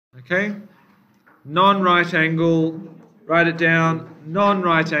Okay? Non-right angle, write it down,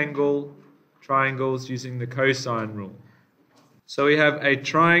 non-right angle triangles using the cosine rule. So we have a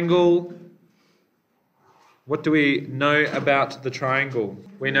triangle. What do we know about the triangle?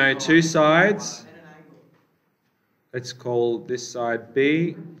 We know two sides. Let's call this side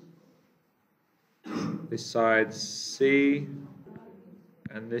B, this side C,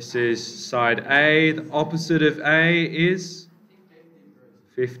 and this is side A. The opposite of A is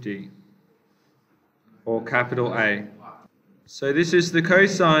 50, or capital A. So this is the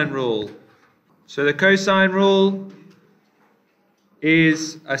cosine rule. So the cosine rule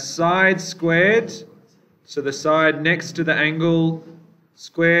is a side squared, so the side next to the angle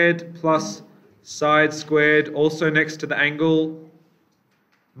squared plus side squared also next to the angle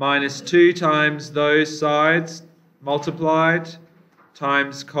minus 2 times those sides multiplied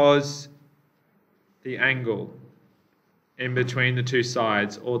times cos the angle in between the two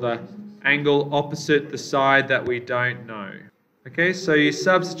sides, or the angle opposite the side that we don't know. Okay, so you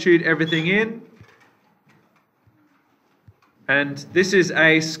substitute everything in. And this is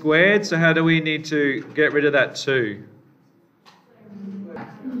a squared, so how do we need to get rid of that 2?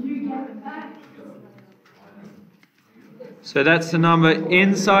 So that's the number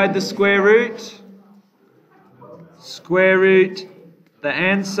inside the square root. Square root, the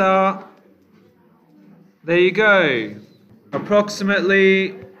answer, there you go.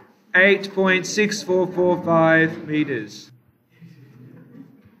 Approximately 8.6445 meters.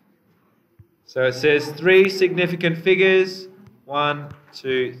 So it says 3 significant figures. 1,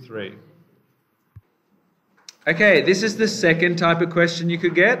 2, 3. Okay, this is the second type of question you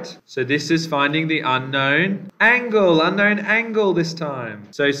could get. So this is finding the unknown angle this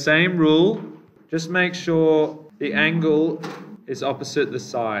time. So same rule, just make sure the angle is opposite the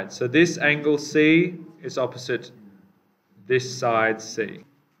side. So this angle C is opposite this side C.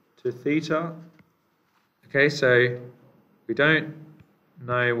 To theta. Okay, so we don't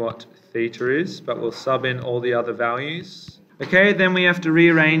know what theta is, but we'll sub in all the other values. Okay, then we have to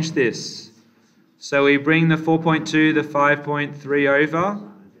rearrange this. So we bring the 4.2, the 5.3 over.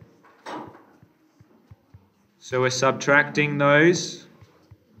 So we're subtracting those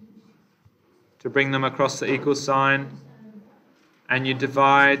to bring them across the equal sign. And you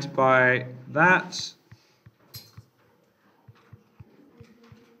divide by that.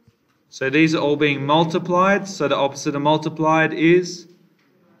 So these are all being multiplied. So the opposite of multiplied is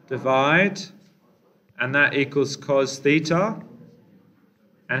divide. And that equals cos theta.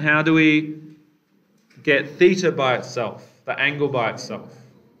 And how do we get theta by itself, the angle by itself?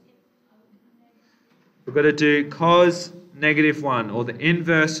 We've got to do cos -1, or the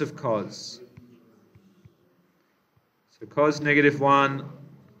inverse of cos. So cos -1,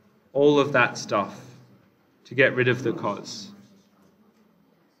 all of that stuff, to get rid of the cos.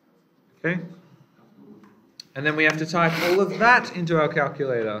 Okay? And then we have to type all of that into our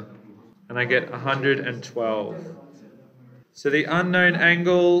calculator. And I get 112. So the unknown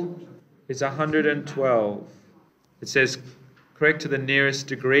angle is 112. It says correct to the nearest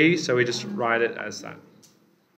degree, so we just write it as that.